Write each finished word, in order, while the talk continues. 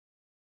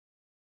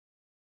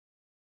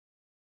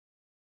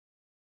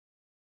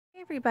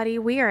Hey everybody,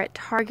 we are at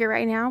Target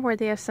right now where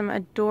they have some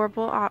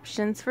adorable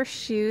options for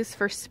shoes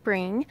for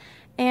spring,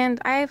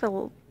 and I have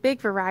a big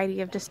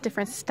variety of just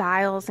different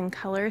styles and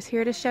colors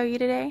here to show you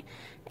today.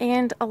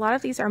 And a lot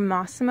of these are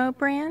Mossimo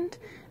brand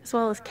as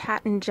well as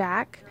Cat and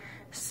Jack,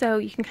 so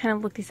you can kind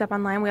of look these up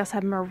online. We also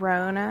have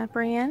Morona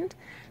brand,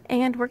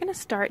 and we're going to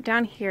start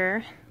down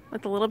here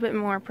with a little bit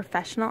more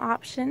professional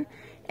option.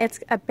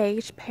 It's a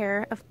beige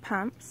pair of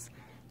pumps.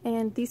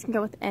 And these can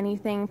go with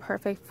anything,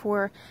 perfect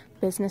for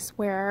business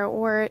wear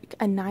or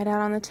a night out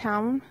on the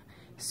town.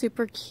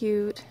 Super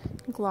cute,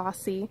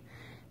 glossy.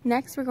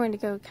 Next, we're going to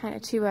go kind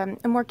of to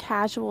a more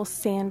casual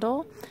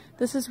sandal.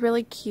 This is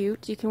really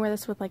cute. You can wear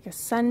this with like a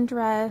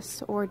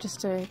sundress or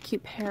just a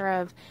cute pair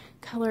of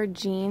colored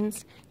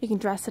jeans. You can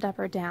dress it up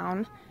or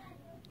down.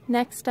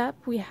 Next up,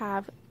 we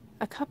have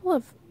a couple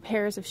of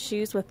pairs of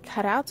shoes with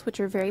cutouts,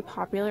 which are very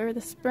popular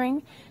this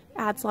spring.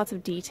 Adds lots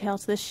of detail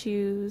to the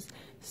shoes,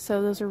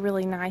 so those are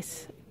really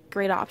nice,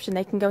 great option.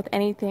 They can go with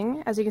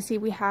anything. As you can see,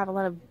 we have a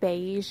lot of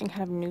beige and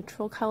kind of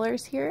neutral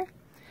colors here.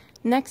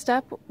 Next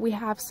up, we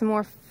have some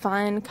more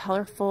fun,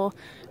 colorful,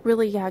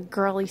 really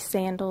girly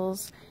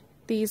sandals.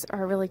 These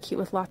are really cute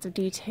with lots of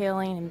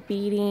detailing and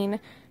beading.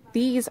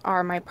 These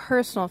are my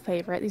personal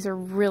favorite. These are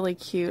really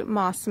cute,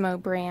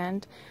 Mossimo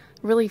brand.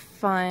 Really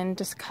fun,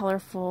 just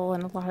colorful,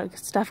 and a lot of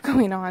stuff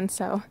going on,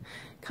 so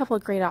a couple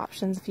of great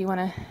options if you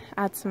want to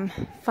add some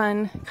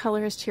fun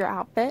colors to your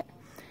outfit.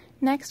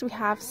 Next, we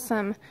have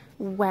some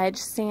wedge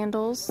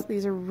sandals.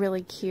 These are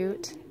really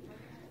cute.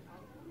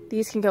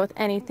 These can go with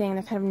anything.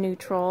 They're kind of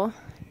neutral.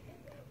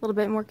 A little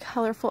bit more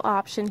colorful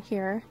option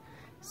here.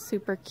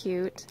 Super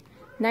cute.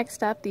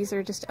 Next up, these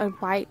are just a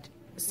white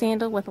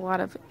sandal with a lot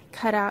of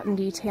cutout and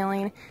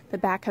detailing. The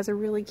back has a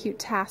really cute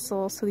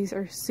tassel, so these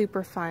are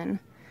super fun.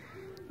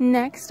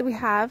 Next, we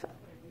have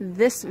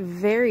this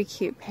very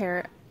cute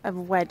pair of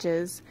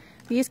wedges.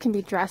 These can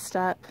be dressed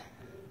up.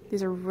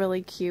 These are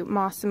really cute,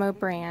 Mossimo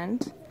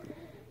brand.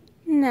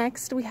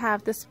 Next, we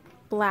have this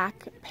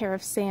black pair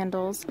of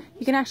sandals.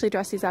 You can actually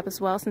dress these up as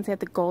well since they have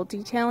the gold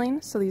detailing,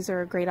 so these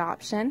are a great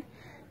option.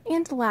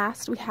 And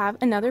last, we have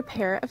another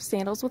pair of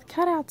sandals with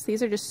cutouts.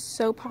 These are just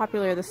so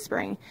popular this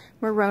spring.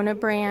 Morona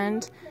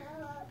brand.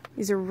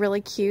 These are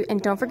really cute,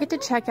 and don't forget to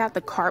check out the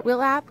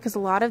Cartwheel app because a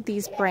lot of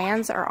these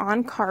brands are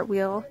on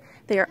Cartwheel.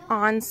 They are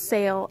on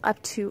sale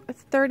up to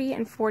 30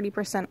 and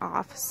 40%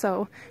 off,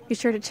 so be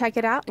sure to check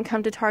it out and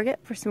come to Target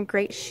for some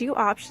great shoe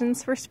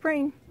options for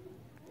spring.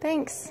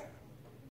 Thanks!